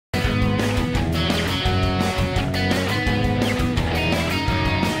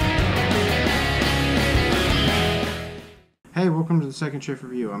Hey, welcome to the Second Shift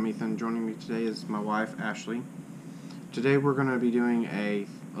Review. I'm Ethan. Joining me today is my wife, Ashley. Today we're going to be doing a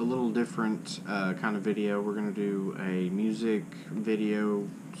little different kind of video. We're going to do a music video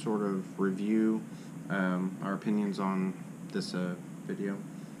sort of review, our opinions on this video.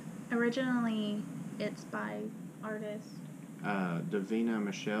 Originally, it's by artist Davina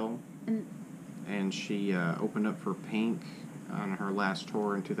Michelle, and she opened up for Pink on her last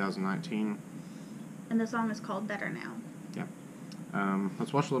tour in 2019. And the song is called Better Now. Yeah.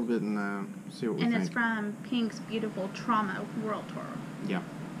 Let's watch a little bit and see what we think. And it's from Pink's Beautiful Trauma World Tour. Yeah.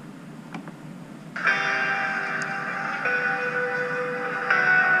 I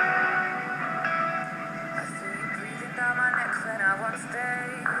feel you breathing down my neck when I want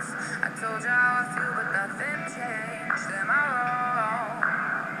space. I told you how I feel, but nothing changed. Am I wrong?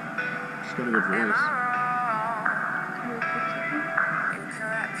 She's got a good Am I voice. wrong? You can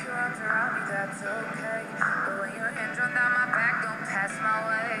wrap your arms around me, that's okay. But when your hands run down my back, don't pass my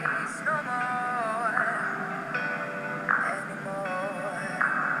waist no more. Anymore.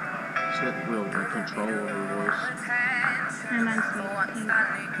 She's got real good control over her voice. Reminds me of Pink.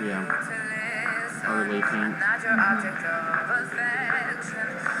 Yeah. Early Pink.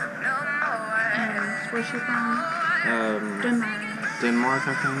 And where's she from? Denmark. Denmark,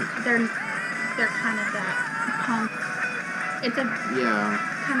 I think. They're kind of that punk. It's a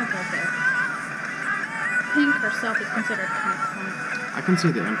kind of like a Pink herself is considered kind of punk. I can see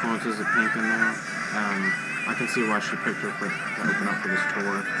the influences of Pink in there. I can see why she picked her to open up for this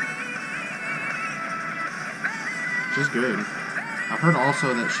tour. She's good. I've heard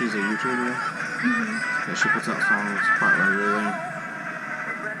also that she's a YouTuber. That she puts out songs quite regularly.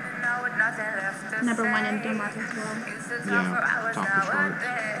 #1 in Denmark as well. Yeah, top of the charts.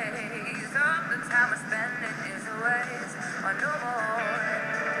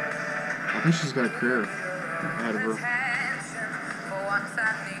 I think she's got a career ahead of her.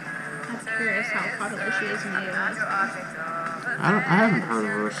 I'm curious how popular she is in the U.S. I haven't heard of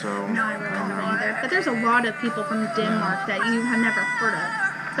her, so No, I really haven't either. But there's a lot of people from Denmark that you have never heard of.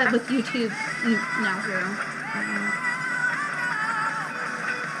 But with YouTube, you now hear them.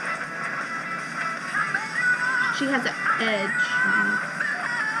 She has an edge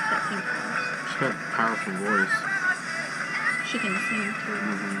that Pink has. She's got a powerful voice. She can sing too.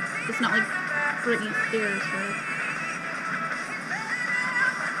 It's not like Britney Spears with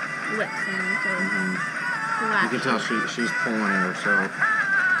lip sync or You can tell she's pulling it herself.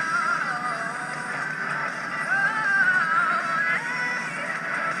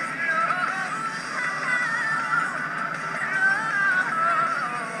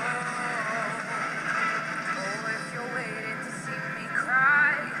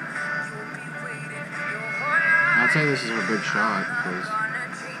 I'd say this is her big shot because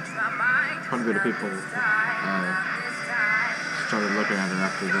quite a bit of people started looking at her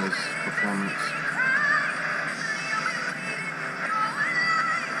after this performance.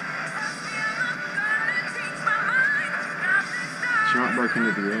 She might break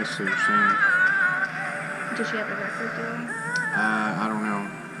into the US so you're saying. Does she have a record deal? I don't know.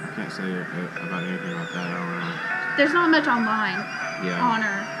 I can't say about anything about that. I don't know. There's not much online on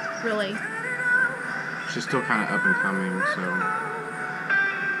her, really. She's still kind of up and coming, so.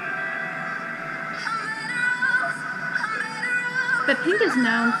 But Pink is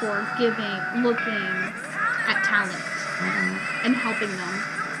known for looking at talent and helping them.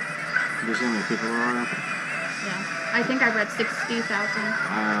 Do you see how many people there are? Yeah. I think I read 60,000.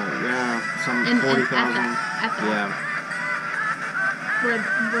 Yeah, some 40,000. Yeah.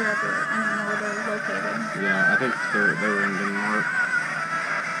 Wherever. I don't know where they're located. Yeah, I think they were in Denmark.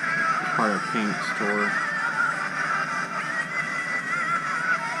 It's part of Pink's tour.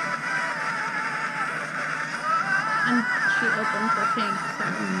 And she opened for Pink, so.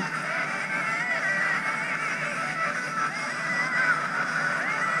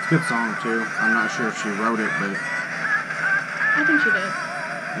 It's a good song, too. I'm not sure if she wrote it, but. I think she did.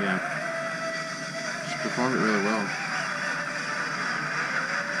 Yeah. She performed it really well.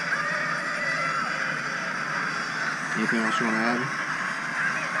 Anything else you want to add?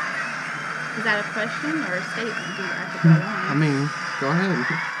 Is that a question or a statement? Do you have to go on? I mean, go ahead.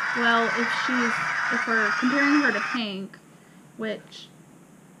 Well, if we're comparing her to Pink, which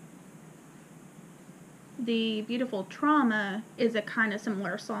the Beautiful Trauma is a kind of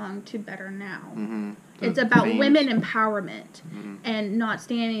similar song to Better Now. It's about women empowerment and not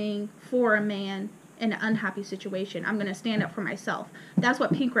standing for a man in an unhappy situation. I'm going to stand up for myself. That's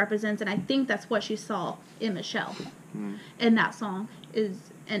what Pink represents, and I think that's what she saw in Michelle. And that song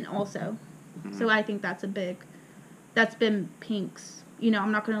and also. So I think that's that's been Pink's,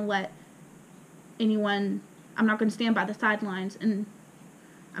 I'm not going to let anyone I'm not going to stand by the sidelines, and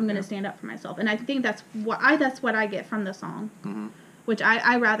I'm going to stand up for myself. And I think that's what I get from the song, which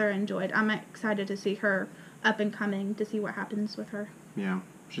I rather enjoyed. I'm excited to see her up and coming, to see what happens with her. Yeah.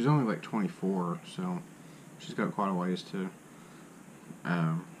 She's only like 24, so she's got quite a ways to...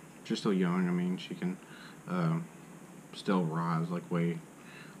 she's still young. I mean, she can still rise like way...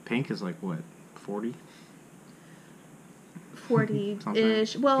 Pink is like, what, 40?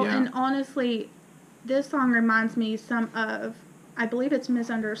 40-ish. Well, and honestly, this song reminds me some of, I believe it's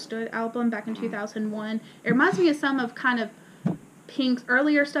Misunderstood album back in 2001. It reminds me of some of kind of Pink's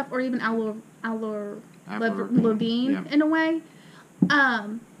earlier stuff, or even Lavigne in a way.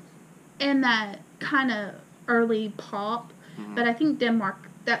 And that kind of early pop. But I think Denmark,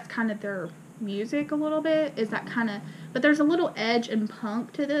 that's kind of their music a little bit, is that kind of, but there's a little edge and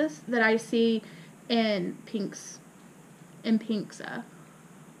punk to this that I see in Pink's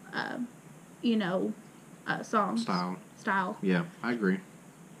songs. Style. Yeah, I agree.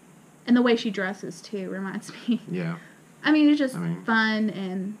 And the way she dresses, too, reminds me. Yeah. I mean, it's just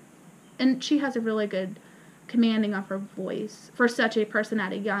fun, and she has a really good commanding of her voice for such a person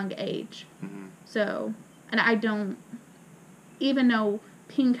at a young age. So, and I don't, even though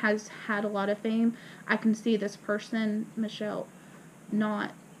Pink has had a lot of fame, I can see this person, Michelle,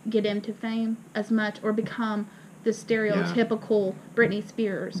 not get into fame as much or become the stereotypical Britney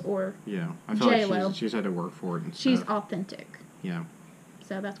Spears or I feel J-Lo. Like she's had to work for it and She's stuff. authentic. Yeah.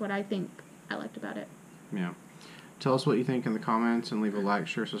 So that's what I think I liked about it. Yeah. Tell us what you think in the comments and leave a like,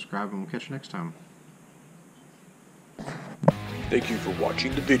 share, subscribe, and we'll catch you next time. Thank you for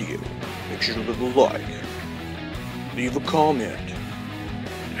watching the video. Make sure to leave a like, leave a comment,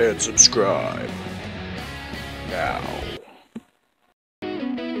 and subscribe. Now.